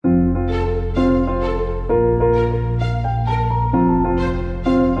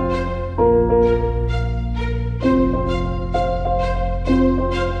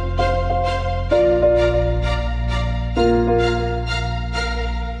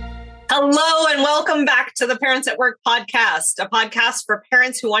Hello and welcome back to the Parents at Work podcast, a podcast for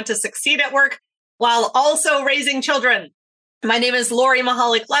parents who want to succeed at work while also raising children. My name is Lori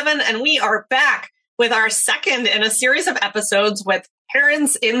Mahalik-Levin, and we are back with our second in a series of episodes with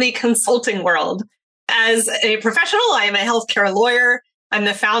parents in the consulting world. As a professional, I am a healthcare lawyer. I'm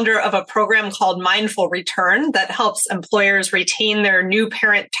the founder of a program called Mindful Return that helps employers retain their new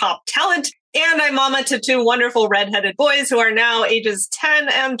parent top talent. And I'm mama to two wonderful redheaded boys who are now ages 10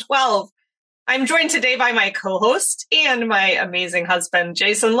 and 12. I'm joined today by my co-host and my amazing husband,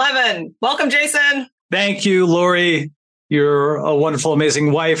 Jason Levin. Welcome, Jason. Thank you, Lori. You're a wonderful,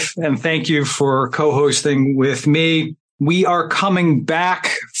 amazing wife. And thank you for co-hosting with me. We are coming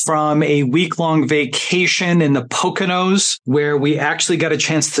back from a week-long vacation in the Poconos where we actually got a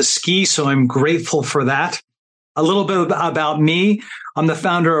chance to ski. So I'm grateful for that. A little bit about me. I'm the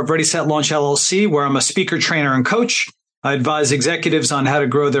founder of Ready, Set, Launch LLC, where I'm a speaker, trainer, and coach. I advise executives on how to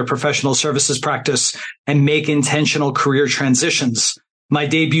grow their professional services practice and make intentional career transitions. My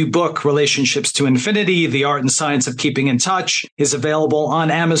debut book, Relationships to Infinity, The Art and Science of Keeping in Touch, is available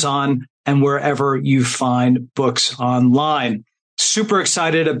on Amazon and wherever you find books online. Super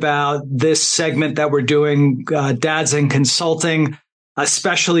excited about this segment that we're doing, Dads in Consulting,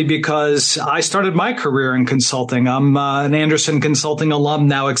 especially because I started my career in consulting. I'm an Andersen Consulting alum,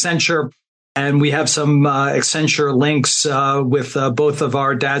 now Accenture, and we have some Accenture links with both of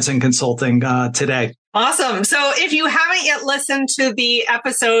our Dads in Consulting today. Awesome. So if you haven't yet listened to the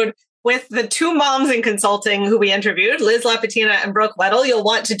episode with the two moms in consulting who we interviewed, Liz Lapatina and Brooke Weddle, you'll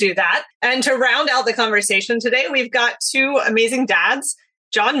want to do that. And to round out the conversation today, we've got two amazing dads,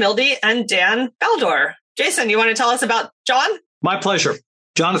 John Mildy and Dan Baldor. Jason, you want to tell us about John? My pleasure.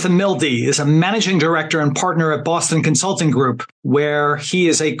 Jonathan Mildy is a managing director and partner at Boston Consulting Group, where he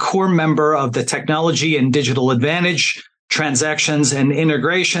is a core member of the technology and digital advantage, transactions and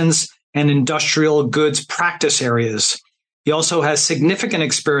integrations, and industrial goods practice areas. He also has significant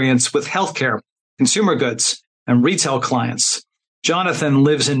experience with healthcare, consumer goods, and retail clients. Jonathan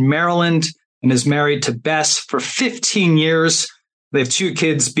lives in Maryland and is married to Bess for 15 years. They have two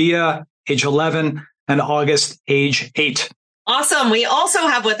kids, Bia, age 11, and August, age 8. Awesome. We also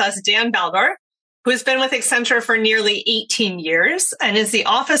have with us Dan Baldor, who has been with Accenture for nearly 18 years and is the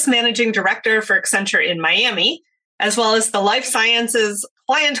office managing director for Accenture in Miami, as well as the life sciences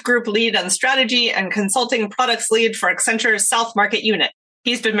client group lead on strategy and consulting products lead for Accenture's South Market unit.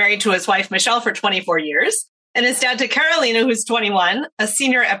 He's been married to his wife, Michelle, for 24 years and is dad to Carolina, who's 21, a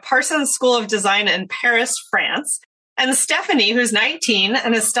senior at Parsons School of Design in Paris, France, and Stephanie, who's 19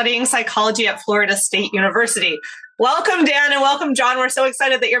 and is studying psychology at Florida State University. Welcome, Dan, and welcome, John. We're so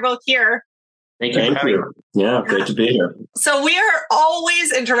excited that you're both here. Thank you. Yeah, great to be here. So we are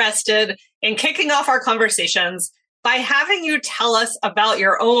always interested in kicking off our conversations by having you tell us about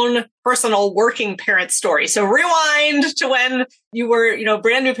your own personal working parent story. So rewind to when you were,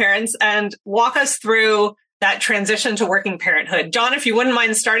 brand new parents and walk us through that transition to working parenthood. John, if you wouldn't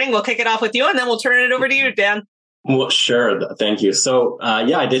mind starting, we'll kick it off with you and then we'll turn it over to you, Dan. Well, sure. Thank you. So,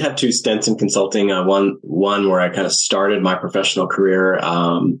 I did have two stints in consulting. One where I kind of started my professional career,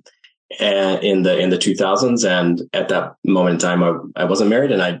 in the 2000s. And at that moment in time, I wasn't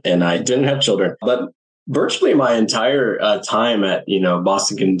married and I didn't have children, but virtually my entire time at,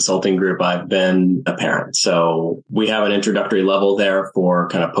 Boston Consulting Group, I've been a parent. So we have an introductory level there for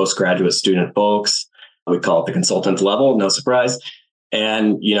kind of postgraduate student folks. We call it the consultant level. No surprise.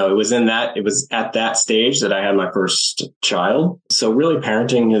 And, it was at that stage that I had my first child. So really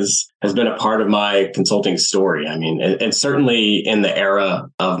parenting has been a part of my consulting story. I mean, and certainly in the era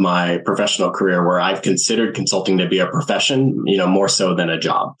of my professional career where I've considered consulting to be a profession, more so than a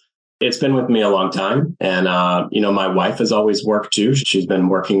job. It's been with me a long time. And, my wife has always worked too. She's been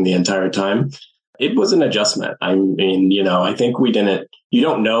working the entire time. It was an adjustment. I mean, I think you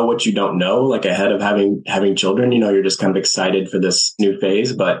don't know what you don't know, like ahead of having children, you're just kind of excited for this new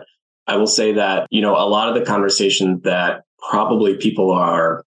phase. But I will say that, a lot of the conversations that probably people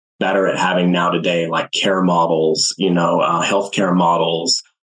are better at having now today, like care models, healthcare models,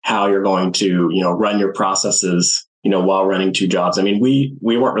 how you're going to, run your processes, while running two jobs. I mean, we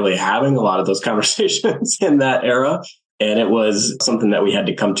weren't really having a lot of those conversations in that era. And it was something that we had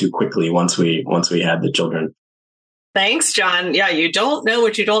to come to quickly once we had the children. Thanks, John. Yeah, you don't know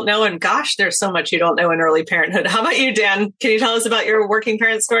what you don't know. And gosh, there's so much you don't know in early parenthood. How about you, Dan? Can you tell us about your working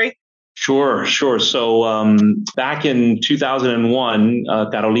parent story? Sure. So back in 2001,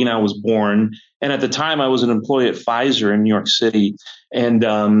 Carolina was born. And at the time, I was an employee at Pfizer in New York City. And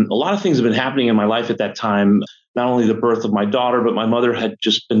a lot of things have been happening in my life at that time. Not only the birth of my daughter, but my mother had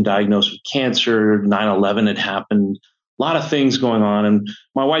just been diagnosed with cancer. 9/11 had happened. lot of things going on. And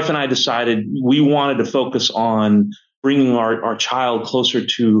my wife and I decided we wanted to focus on bringing our child closer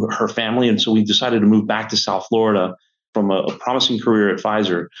to her family. And so we decided to move back to South Florida from a promising career at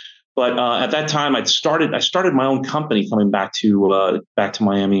Pfizer. But at that time, I started my own company coming back to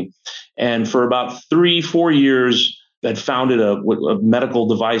Miami. And for about 3-4 years, I'd founded a medical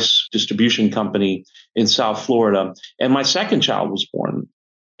device distribution company in South Florida. And my second child was born.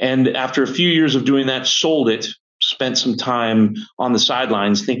 And after a few years of doing that, sold it, spent some time on the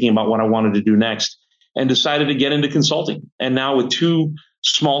sidelines thinking about what I wanted to do next, and decided to get into consulting. And now with 2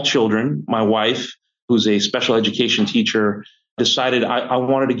 small children, my wife, who's a special education teacher, decided I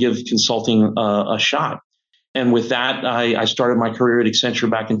wanted to give consulting a shot. And with that, I started my career at Accenture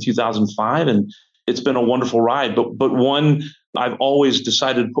back in 2005, and it's been a wonderful ride. But one, I've always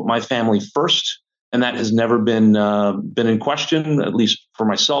decided to put my family first, and that has never been in question, at least for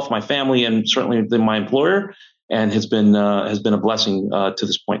myself, my family, and certainly my employer, and has been a blessing to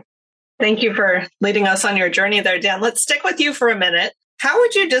this point. Thank you for leading us on your journey there, Dan. Let's stick with you for a minute. How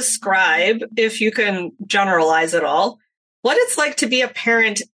would you describe, if you can generalize at all, what it's like to be a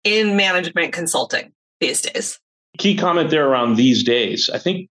parent in management consulting these days? Key comment there around these days. I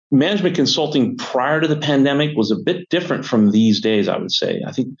think management consulting prior to the pandemic was a bit different from these days, I would say.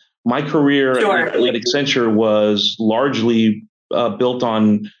 I think my career at Accenture was largely built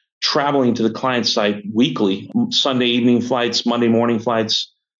on traveling to the client site weekly, Sunday evening flights, Monday morning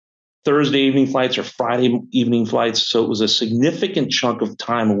flights, Thursday evening flights, or Friday evening flights. So it was a significant chunk of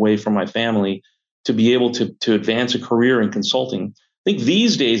time away from my family to be able to advance a career in consulting. I think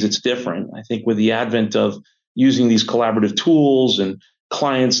these days it's different. I think with the advent of using these collaborative tools and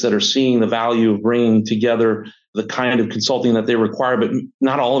clients that are seeing the value of bringing together the kind of consulting that they require, but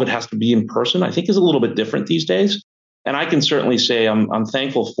not all of it has to be in person, I think is a little bit different these days. And I can certainly say I'm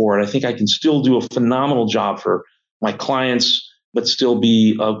thankful for it. I think I can still do a phenomenal job for my clients, but still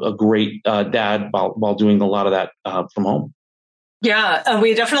be a great dad while doing a lot of that from home. Yeah,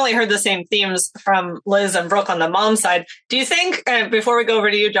 we definitely heard the same themes from Liz and Brooke on the mom side. Do you think, before we go over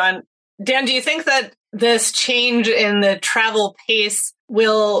to you, Dan, do you think that this change in the travel pace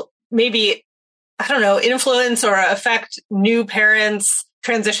will maybe, influence or affect new parents'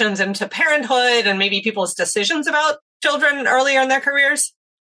 transitions into parenthood and maybe people's decisions about children earlier in their careers?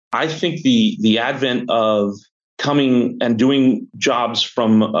 I think the advent of coming and doing jobs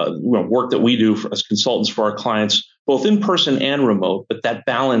from work that we do as consultants for our clients, both in person and remote, but that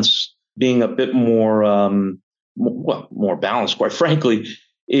balance being a bit more balanced, quite frankly,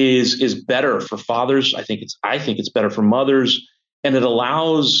 is better for fathers. I think it's better for mothers, and it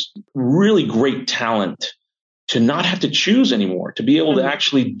allows really great talent to not have to choose anymore, to be able to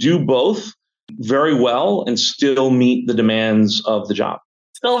actually do both very well and still meet the demands of the job.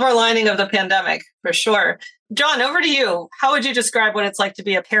 Silver lining of the pandemic, for sure. John, over to you. How would you describe what it's like to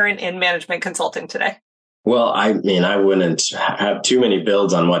be a parent in management consulting today? Well, I wouldn't have too many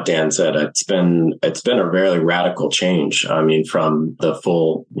builds on what Dan said. It's been a very radical change. I mean, from the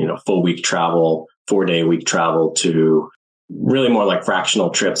full week travel, 4-day week travel to really more like fractional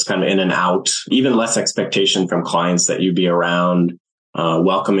trips, kind of in and out, even less expectation from clients that you be around,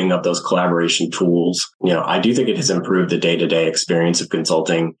 welcoming of those collaboration tools. I do think it has improved the day-to-day experience of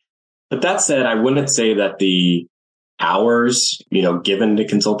consulting. But that said, I wouldn't say that the hours, given to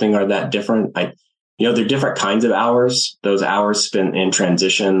consulting are that different. They're different kinds of hours. Those hours spent in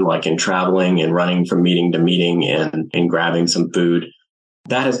transition, like in traveling and running from meeting to meeting and grabbing some food,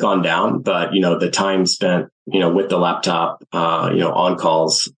 that has gone down. But, the time spent, with the laptop, on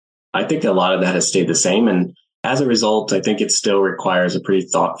calls, I think a lot of that has stayed the same. And as a result, I think it still requires a pretty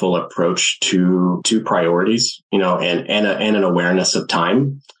thoughtful approach to priorities, and an awareness of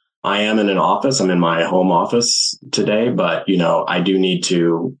time. I am in an office. I'm in my home office today, but, I do need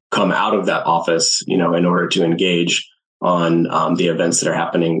to come out of that office, in order to engage on the events that are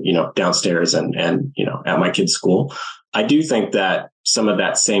happening, downstairs and at my kids' school. I do think that some of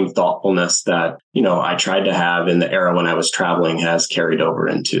that same thoughtfulness that, I tried to have in the era when I was traveling has carried over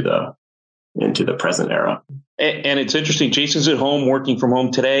into the present era. And it's interesting. Jason's at home working from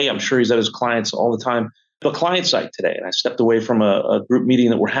home today. I'm sure he's at his clients all the time. The client side today. And I stepped away from a group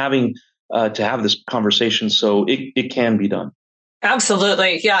meeting that we're having to have this conversation. So it can be done.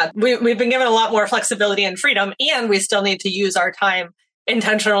 Absolutely. Yeah. We've been given a lot more flexibility and freedom, and we still need to use our time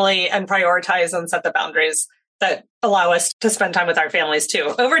intentionally and prioritize and set the boundaries that allow us to spend time with our families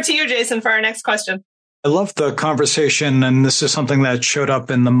too. Over to you, Jason, for our next question. I love the conversation, and this is something that showed up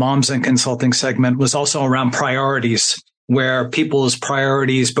in the Moms in Consulting segment, was also around priorities, where people's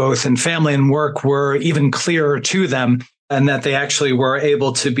priorities, both in family and work, were even clearer to them. and that they actually were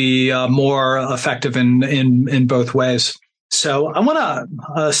able to be more effective in both ways. So I want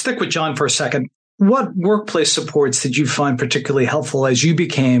to stick with John for a second. What workplace supports did you find particularly helpful as you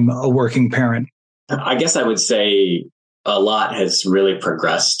became a working parent? I guess I would say a lot has really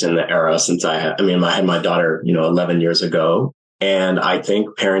progressed in the era since I had my daughter, 11 years ago. And I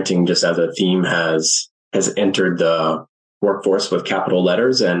think parenting just as a theme has entered the workforce with capital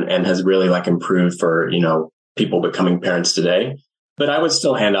letters and has really improved for, people becoming parents today. But I would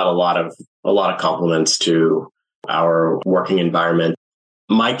still hand out a lot of compliments to our working environment.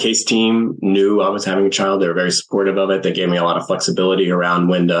 My case team knew I was having a child. They were very supportive of it. They gave me a lot of flexibility around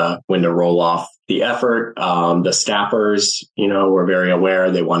when to roll off the effort. The staffers, were very aware.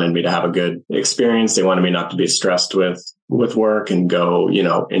 They wanted me to have a good experience. They wanted me not to be stressed with work and go,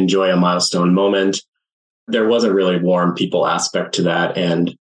 enjoy a milestone moment. There was a really warm people aspect to that.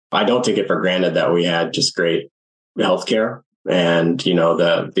 And I don't take it for granted that we had just great healthcare and,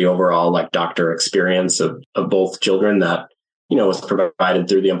 the overall doctor experience of both children that, was provided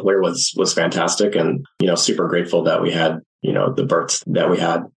through the employer was fantastic, and, super grateful that we had, the births that we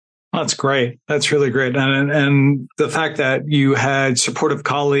had. That's great. That's really great. And the fact that you had supportive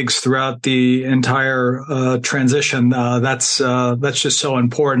colleagues throughout the entire transition, that's just so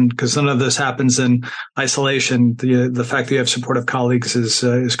important, because none of this happens in isolation. The fact that you have supportive colleagues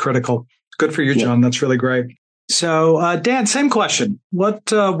is critical. Good for you, John. That's really great. So, Dan, same question.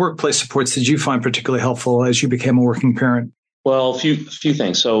 What workplace supports did you find particularly helpful as you became a working parent? Well, a few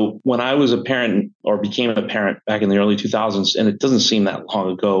things. So when I was a parent or became a parent back in the early 2000s, and it doesn't seem that long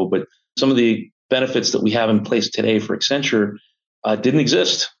ago, but some of the benefits that we have in place today for Accenture didn't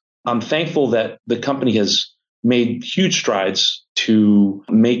exist. I'm thankful that the company has made huge strides to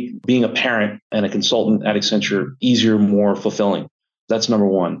make being a parent and a consultant at Accenture easier, more fulfilling. That's number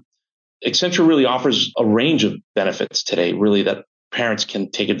one. Accenture really offers a range of benefits today, really, that parents can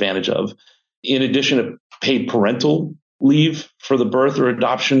take advantage of. In addition to paid parental leave for the birth or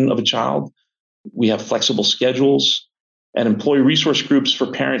adoption of a child, we have flexible schedules and employee resource groups for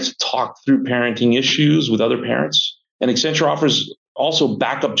parents to talk through parenting issues with other parents. And Accenture offers also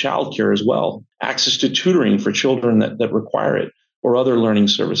backup childcare as well, access to tutoring for children that require it, or other learning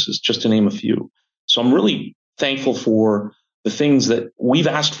services, just to name a few. So I'm really thankful for the things that we've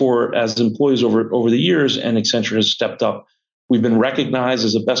asked for as employees over the years, and Accenture has stepped up. We've been recognized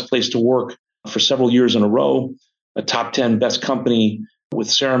as the best place to work for several years in a row, a top 10 best company with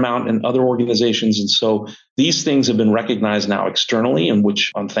Seramount and other organizations. And so these things have been recognized now externally, and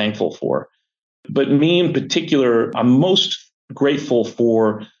which I'm thankful for. But me in particular, I'm most grateful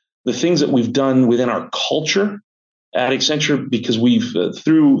for the things that we've done within our culture at Accenture, because we've,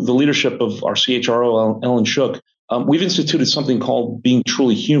 through the leadership of our CHRO, Ellen Shook, we've instituted something called being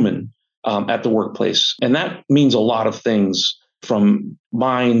truly human at the workplace. And that means a lot of things, from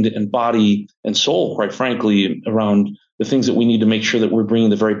mind and body and soul, quite frankly, around the things that we need to make sure that we're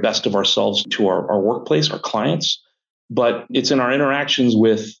bringing the very best of ourselves to our workplace, our clients. But it's in our interactions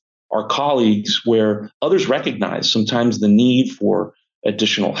with our colleagues where others recognize sometimes the need for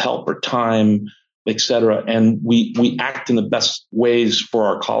additional help or time, et cetera. And we act in the best ways for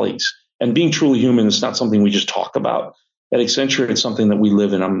our colleagues. And being truly human is not something we just talk about. At Accenture, it's something that we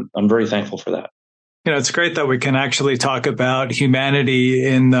live in. I'm very thankful for that. It's great that we can actually talk about humanity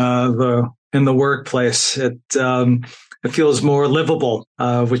in the workplace. It feels more livable,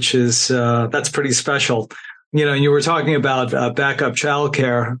 which is that's pretty special. You were talking about backup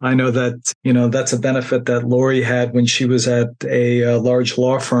childcare. I know that that's a benefit that Lori had when she was at a large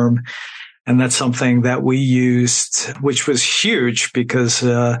law firm. And that's something that we used, which was huge because,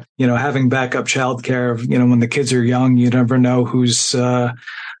 having backup childcare, when the kids are young, you never know who's,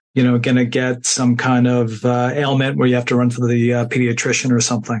 going to get some kind of ailment where you have to run to the pediatrician or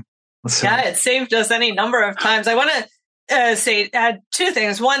something. Yeah, it saved us any number of times. I want to add two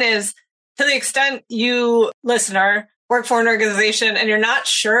things. One is, to the extent you, listener, work for an organization and you're not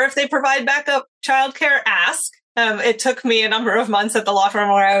sure if they provide backup childcare, ask. It took me a number of months at the law firm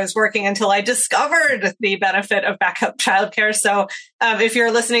where I was working until I discovered the benefit of backup childcare. So if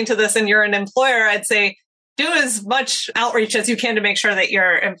you're listening to this and you're an employer, I'd say do as much outreach as you can to make sure that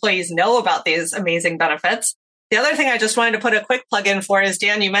your employees know about these amazing benefits. The other thing I just wanted to put a quick plug in for is,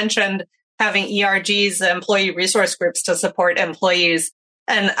 Dan, you mentioned having ERGs, employee resource groups, to support employees.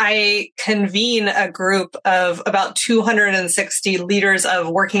 And I convene a group of about 260 leaders of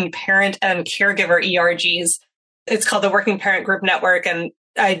working parent and caregiver ERGs. It's called the Working Parent Group Network. And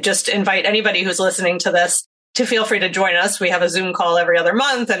I just invite anybody who's listening to this to feel free to join us. We have a Zoom call every other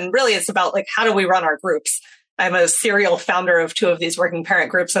month. And really, it's about how do we run our groups? I'm a serial founder of two of these working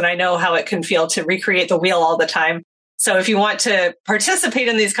parent groups, and I know how it can feel to recreate the wheel all the time. So if you want to participate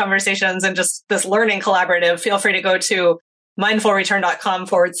in these conversations and just this learning collaborative, feel free to go to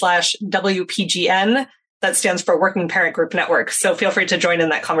mindfulreturn.com/WPGN. That stands for Working Parent Group Network. So feel free to join in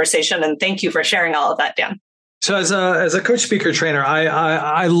that conversation. And thank you for sharing all of that, Dan. So as a coach, speaker, trainer,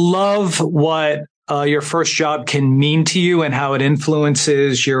 I love what your first job can mean to you and how it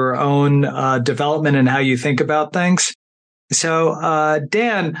influences your own development and how you think about things. So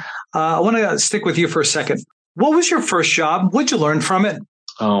Dan, I want to stick with you for a second. What was your first job? What'd you learn from it?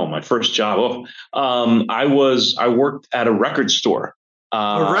 Oh, my first job. I worked at a record store.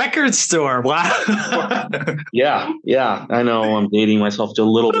 A record store. Wow. Yeah. I know I'm dating myself to a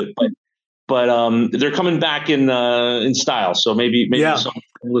little bit, but they're coming back in style. So maybe some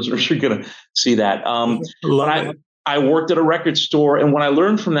listeners are going to see that. I worked at a record store, and what I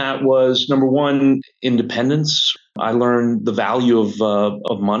learned from that was, number one, independence. I learned the value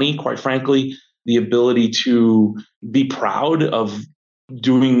of money, quite frankly, the ability to be proud of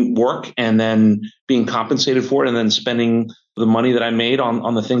doing work and then being compensated for it, and then spending the money that I made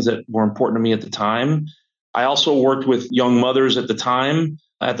on the things that were important to me at the time. I also worked with young mothers at the time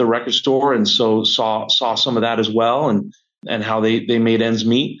at the record store, and so saw some of that as well, and how they made ends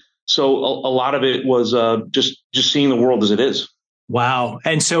meet. So a lot of it was just seeing the world as it is. Wow.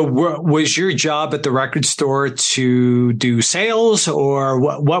 And so was your job at the record store to do sales, or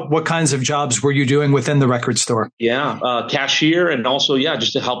what kinds of jobs were you doing within the record store? Yeah. Cashier, and also,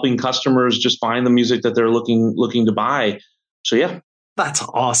 just helping customers just find the music that they're looking to buy. So, yeah. That's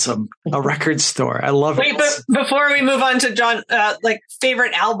awesome. A record store. I love it. Wait, but before we move on to John,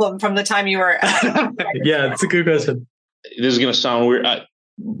 favorite album from the time you were at Yeah, it's a good question. This is going to sound weird.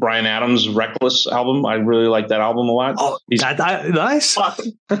 Bryan Adams' Reckless album. I really like that album a lot. Oh, nice.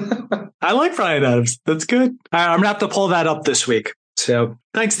 Awesome. I like Bryan Adams. That's good. I'm going to have to pull that up this week. So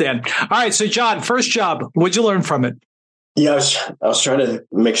thanks, Dan. All right. So John, first job, what'd you learn from it? Yeah, I was trying to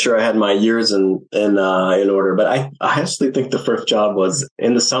make sure I had my years in order, but I actually think the first job was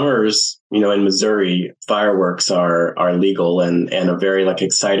in the summers. In Missouri, fireworks are legal and a very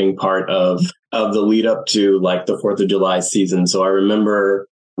exciting part of the lead up to the 4th of July season. So I remember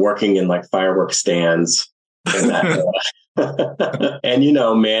working in fireworks stands and that,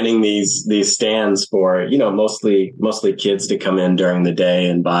 and manning these stands for mostly kids to come in during the day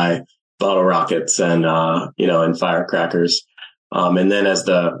and buy bottle rockets and and firecrackers. And then as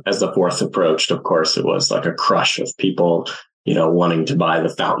the 4th approached, of course, it was like a crush of people, wanting to buy the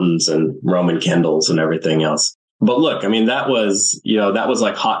fountains and Roman candles and everything else. But look, I mean, that was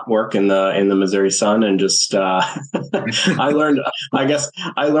like hot work in the Missouri sun, and just I learned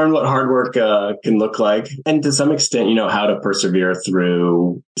what hard work can look like, and to some extent, how to persevere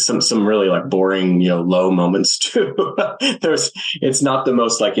through some really boring, low moments too. It's not the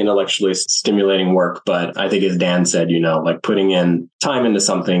most intellectually stimulating work, but I think, as Dan said, putting in time into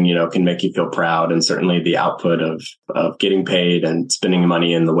something, can make you feel proud, and certainly the output of getting paid and spending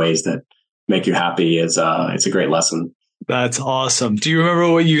money in the ways that make you happy is it's a great lesson. That's awesome. Do you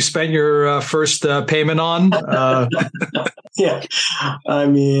remember what you spent your first payment on? Yeah, I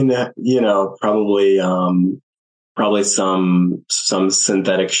mean, probably some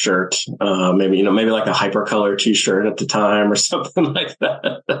synthetic shirt, maybe like a Hypercolor t-shirt at the time or something like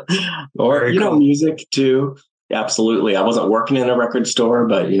that, or cool. Music too. Absolutely. I wasn't working in a record store,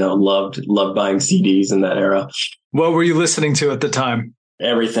 but loved buying CDs in that era. What were you listening to at the time?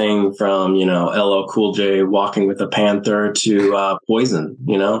 Everything from, LL Cool J, Walking with a Panther, to Poison,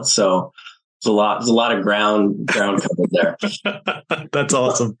 so there's a lot of ground covered there. That's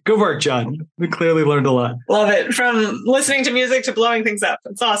awesome. Good work, John. We clearly learned a lot. Love it. From listening to music to blowing things up.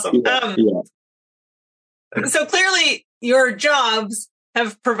 It's awesome. Yeah. So clearly your jobs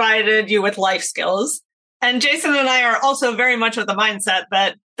have provided you with life skills. And Jason and I are also very much of the mindset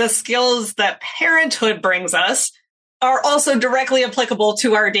that the skills that parenthood brings us are also directly applicable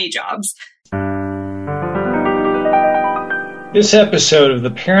to our day jobs. This episode of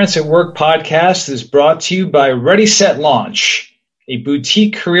the Parents at Work podcast is brought to you by Ready Set Launch, a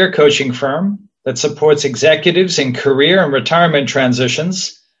boutique career coaching firm that supports executives in career and retirement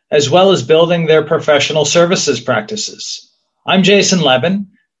transitions, as well as building their professional services practices. I'm Jason Levin,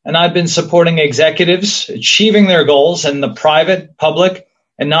 and I've been supporting executives achieving their goals in the private, public,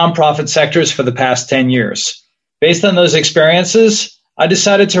 and nonprofit sectors for the past 10 years. Based on those experiences, I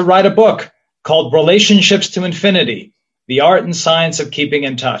decided to write a book called Relationships to Infinity: The Art and Science of Keeping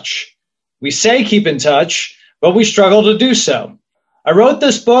in Touch. We say keep in touch, but we struggle to do so. I wrote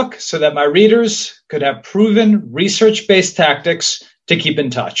this book so that my readers could have proven research-based tactics to keep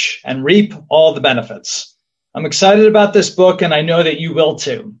in touch and reap all the benefits. I'm excited about this book, and I know that you will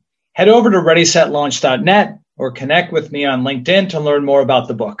too. Head over to ReadySetLaunch.net or connect with me on LinkedIn to learn more about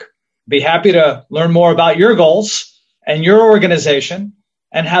the book. Be happy to learn more about your goals and your organization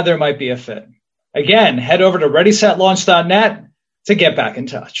and how there might be a fit. Again, head over to readysetlaunch.net to get back in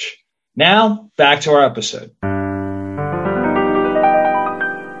touch. Now, back to our episode.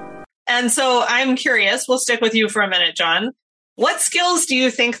 And so I'm curious, we'll stick with you for a minute, John. What skills do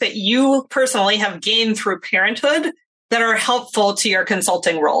you think that you personally have gained through parenthood that are helpful to your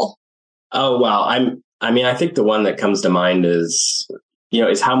consulting role? Oh, wow. I think the one that comes to mind is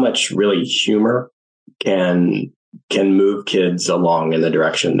how much really humor can move kids along in the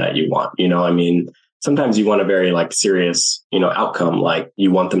direction that you want. Sometimes you want a very serious, outcome, like you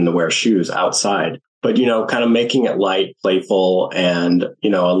want them to wear shoes outside, but, kind of making it light, playful, and,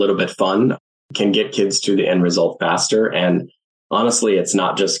 a little bit fun can get kids to the end result faster. And honestly, it's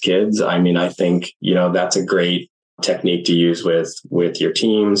not just kids. I think, that's a great technique to use with your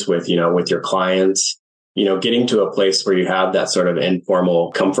teams, with your clients, getting to a place where you have that sort of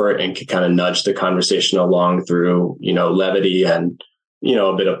informal comfort and can kind of nudge the conversation along through, levity and,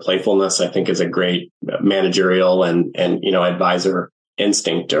 a bit of playfulness, I think is a great managerial and advisor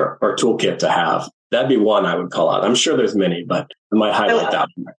instinct or toolkit to have. That'd be one I would call out. I'm sure there's many, but I might highlight that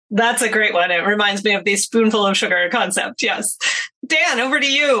one. That's a great one. It reminds me of the spoonful of sugar concept. Yes. Dan, over to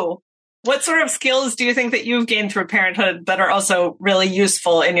you. What sort of skills do you think that you've gained through parenthood that are also really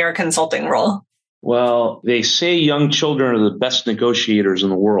useful in your consulting role? Well, they say young children are the best negotiators in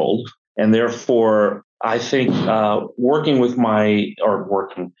the world. And therefore, I think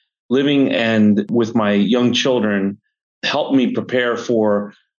living and with my young children helped me prepare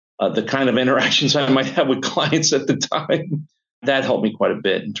for the kind of interactions I might have with clients at the time. That helped me quite a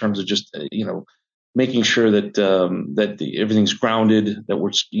bit in terms of just, making sure that everything's grounded, that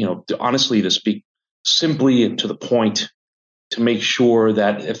we're, honestly, to speak simply and to the point, to make sure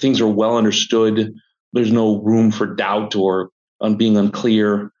that if things are well understood, there's no room for doubt or being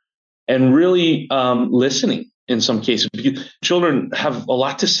unclear, and really listening in some cases. Children have a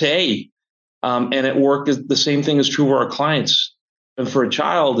lot to say, and at work, the same thing is true for our clients. And for a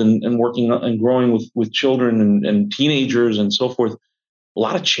child and working and growing with children and teenagers and so forth, a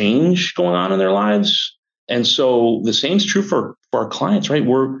lot of change going on in their lives. And so the same is true for our clients, right?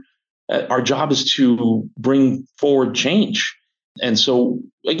 Our job is to bring forward change. And so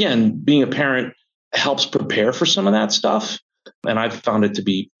again, being a parent helps prepare for some of that stuff. And I've found it to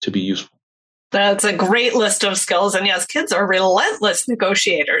be useful. That's a great list of skills. And yes, kids are relentless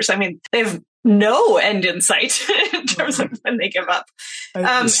negotiators. They've no end in sight in terms of when they give up.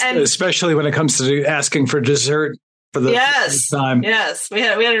 And especially when it comes to asking for dessert for the first time. Yes. We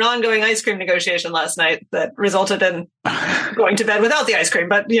had an ongoing ice cream negotiation last night that resulted in going to bed without the ice cream.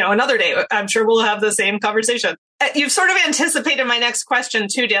 But, another day, I'm sure we'll have the same conversation. You've sort of anticipated my next question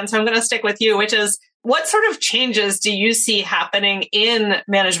too, Dan, so I'm going to stick with you, which is, what sort of changes do you see happening in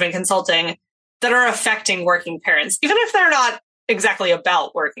management consulting that are affecting working parents, even if they're not exactly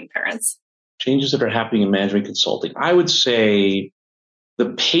about working parents? Changes that are happening in management consulting. I would say the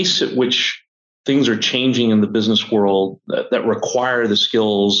pace at which things are changing in the business world that require the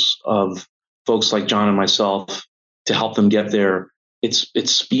skills of folks like John and myself to help them get there, it's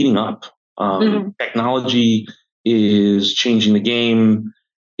speeding up. Technology is changing the game.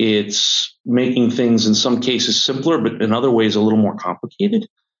 It's making things in some cases simpler, but in other ways a little more complicated.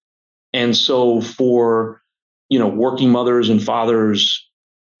 And so for, working mothers and fathers,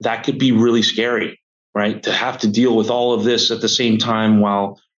 that could be really scary, right? To have to deal with all of this at the same time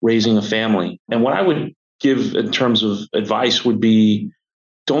while raising a family. And what I would give in terms of advice would be,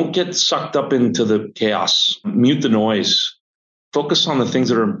 don't get sucked up into the chaos. Mute the noise. Focus on the things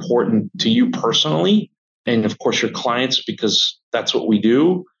that are important to you personally, and of course your clients, because that's what we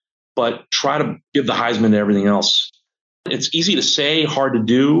do. But try to give the Heisman to everything else. It's easy to say, hard to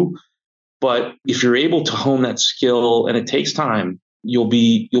do. But if you're able to hone that skill, and it takes time, you'll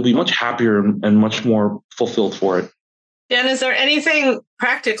be much happier and much more fulfilled for it. Dan, is there anything,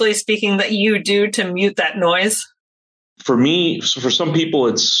 practically speaking, that you do to mute that noise? For me, for some people,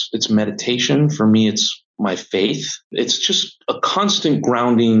 it's meditation. For me, it's my faith. It's just a constant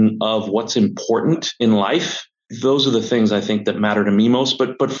grounding of what's important in life. Those are the things I think that matter to me most.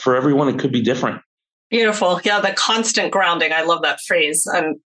 But for everyone, it could be different. Beautiful. Yeah, the constant grounding. I love that phrase.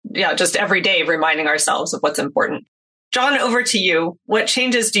 And just every day reminding ourselves of what's important. John, over to you. What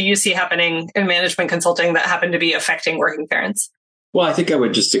changes do you see happening in management consulting that happen to be affecting working parents? Well, I think I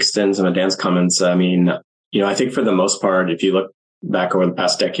would just extend some of Dan's comments. I think for the most part, if you look back over the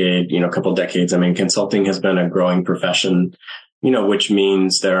past decade, a couple of decades, consulting has been a growing profession, which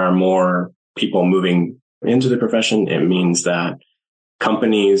means there are more people moving into the profession. It means that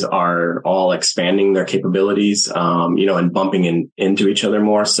companies are all expanding their capabilities, and bumping into each other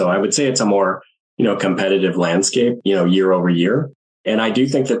more. So I would say it's a more, competitive landscape, year over year. And I do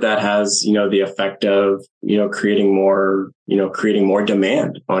think that has, the effect of, creating more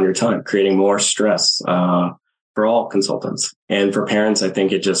demand on your time, creating more stress, for all consultants. And for parents, I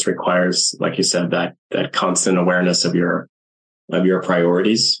think it just requires, like you said, that constant awareness of your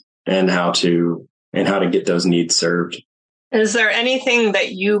priorities and how to get those needs served. Is there anything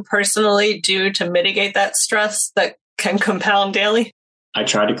that you personally do to mitigate that stress that can compound daily? I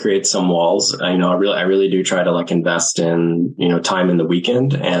try to create some walls. I really do try to invest in, time in the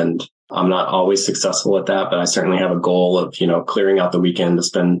weekend, and I'm not always successful at that, but I certainly have a goal of, clearing out the weekend to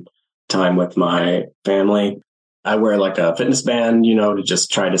spend time with my family. I wear a fitness band, to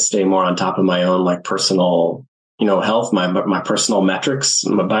just try to stay more on top of my own personal, health, my personal metrics,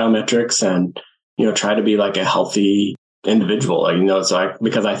 my biometrics, and, try to be a healthy individual,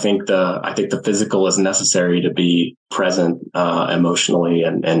 because I think the physical is necessary to be present, emotionally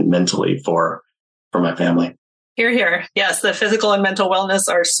and mentally for my family. Hear, hear. Yes, the physical and mental wellness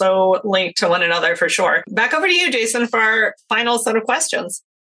are so linked to one another for sure. Back over to you, Jason, for our final set of questions.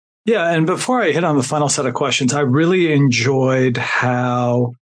 Yeah. And before I hit on the final set of questions, I really enjoyed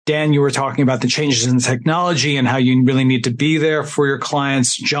how, Dan, you were talking about the changes in technology and how you really need to be there for your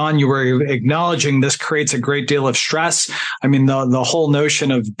clients. John, you were acknowledging this creates a great deal of stress. I mean, the whole notion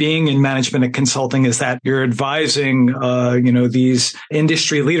of being in management and consulting is that you're advising, these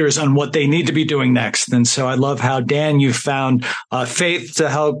industry leaders on what they need to be doing next. And so I love how, Dan, you found faith to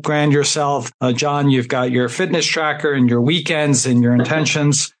help ground yourself. John, you've got your fitness tracker and your weekends and your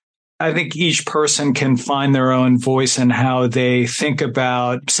intentions. I think each person can find their own voice in how they think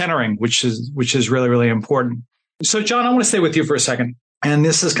about centering, which is really, really important. So, John, I want to stay with you for a second. And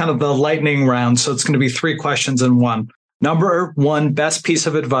this is kind of the lightning round. So it's going to be 3 questions in one. Number 1, best piece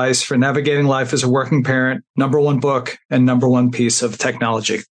of advice for navigating life as a working parent. Number 1 book, and number 1 piece of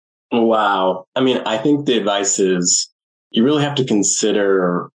technology. Wow. I mean, I think the advice is you really have to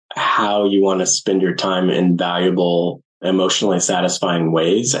consider how you want to spend your time in valuable, emotionally satisfying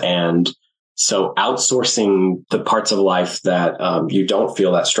ways. And so outsourcing the parts of life that you don't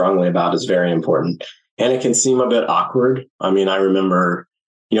feel that strongly about is very important. And it can seem a bit awkward. I mean, I remember,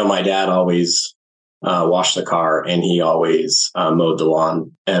 my dad always washed the car, and he always mowed the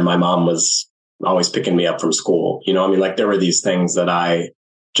lawn. And my mom was always picking me up from school. There were these things that I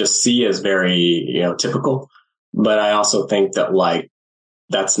just see as very, typical. But I also think that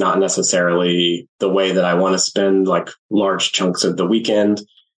that's not necessarily the way that I want to spend large chunks of the weekend,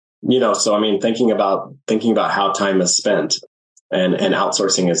 so I mean, thinking about how time is spent and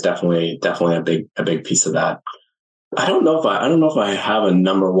outsourcing is definitely a big piece of that. I don't know if I have a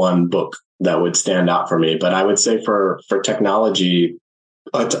number 1 book that would stand out for me, but I would say for technology,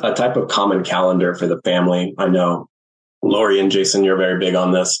 a type of common calendar for the family. I know Lori and Jason, you're very big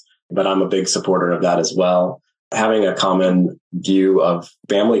on this, but I'm a big supporter of that as well. Having a common view of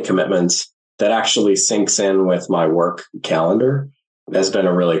family commitments that actually syncs in with my work calendar has been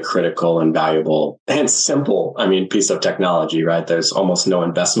a really critical and valuable and simple, piece of technology, right? There's almost no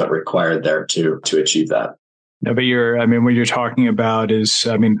investment required there to achieve that. No, but what you're talking about is,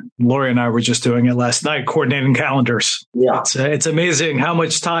 Lori and I were just doing it last night, coordinating calendars. Yeah. It's amazing how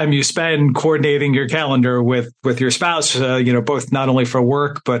much time you spend coordinating your calendar with your spouse, both not only for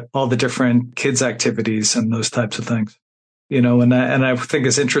work, but all the different kids' activities and those types of things. And I think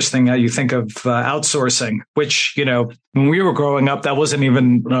it's interesting how you think of outsourcing, which, when we were growing up, that wasn't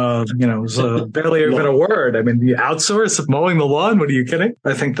even, it was barely even a word. You outsource mowing the lawn. What are you kidding?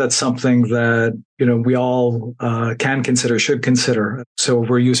 I think that's something that, we all can consider, should consider. So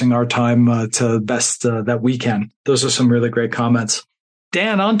we're using our time to best that we can. Those are some really great comments.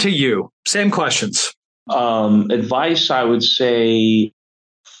 Dan, on to you. Same questions. Advice, I would say,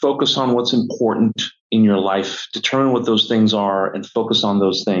 focus on what's important in your life, determine what those things are and focus on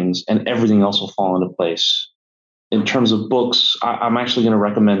those things, and everything else will fall into place. In terms of books, I'm actually going to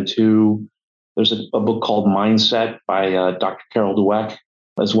recommend 2. There's a book called Mindset by Dr. Carol Dweck,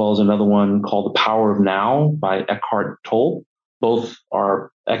 as well as another one called The Power of Now by Eckhart Tolle. Both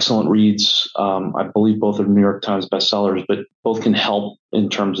are excellent reads. I believe both are New York Times bestsellers, but both can help in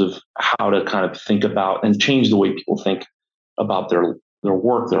terms of how to kind of think about and change the way people think about their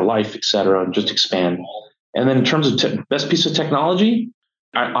work, their life, et cetera, and just expand. And then in terms of best piece of technology,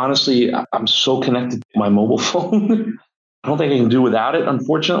 I'm so connected to my mobile phone. I don't think I can do without it,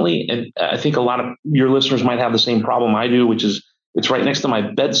 unfortunately. And I think a lot of your listeners might have the same problem I do, which is it's right next to my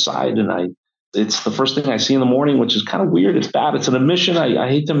bedside. And it's the first thing I see in the morning, which is kind of weird. It's bad. It's an admission I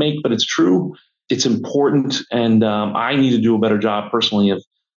hate to make, but it's true. it's important. And I need to do a better job personally of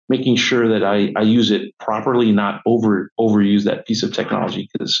making sure that I use it properly, not overuse that piece of technology,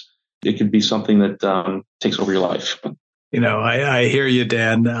 because it could be something that takes over your life. I hear you,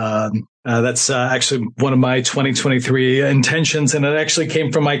 Dan. That's actually one of my 2023 intentions. And it actually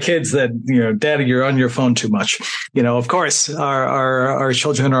came from my kids that, Daddy, you're on your phone too much. Of course, our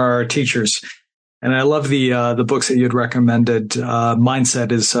children are our teachers. And I love the books that you'd recommended.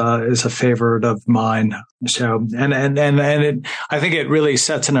 Mindset is a favorite of mine. So, and I think it really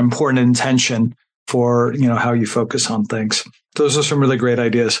sets an important intention for, how you focus on things. Those are some really great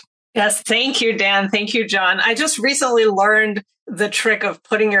ideas. Yes. Thank you, Dan. Thank you, John. I just recently learned the trick of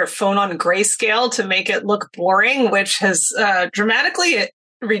putting your phone on grayscale to make it look boring, which has dramatically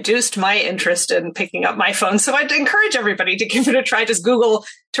reduced my interest in picking up my phone. So I'd encourage everybody to give it a try. Just Google,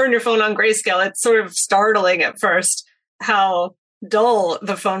 turn your phone on grayscale. It's sort of startling at first how dull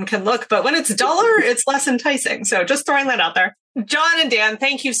the phone can look. But when it's duller, it's less enticing. So just throwing that out there. John and Dan,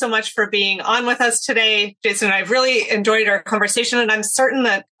 thank you so much for being on with us today. Jason and I have really enjoyed our conversation, and I'm certain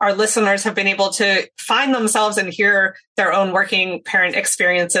that our listeners have been able to find themselves and hear their own working parent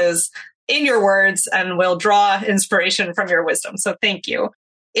experiences in your words and will draw inspiration from your wisdom. So thank you.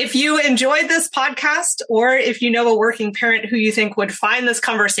 If you enjoyed this podcast, or if you know a working parent who you think would find this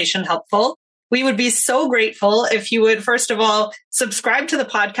conversation helpful, we would be so grateful if you would, first of all, subscribe to the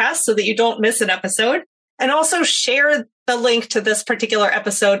podcast so that you don't miss an episode, and also share the link to this particular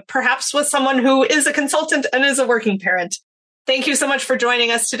episode, perhaps with someone who is a consultant and is a working parent. Thank you so much for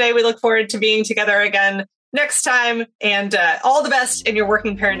joining us today. We look forward to being together again next time, and all the best in your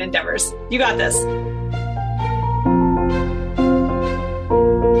working parent endeavors. You got this.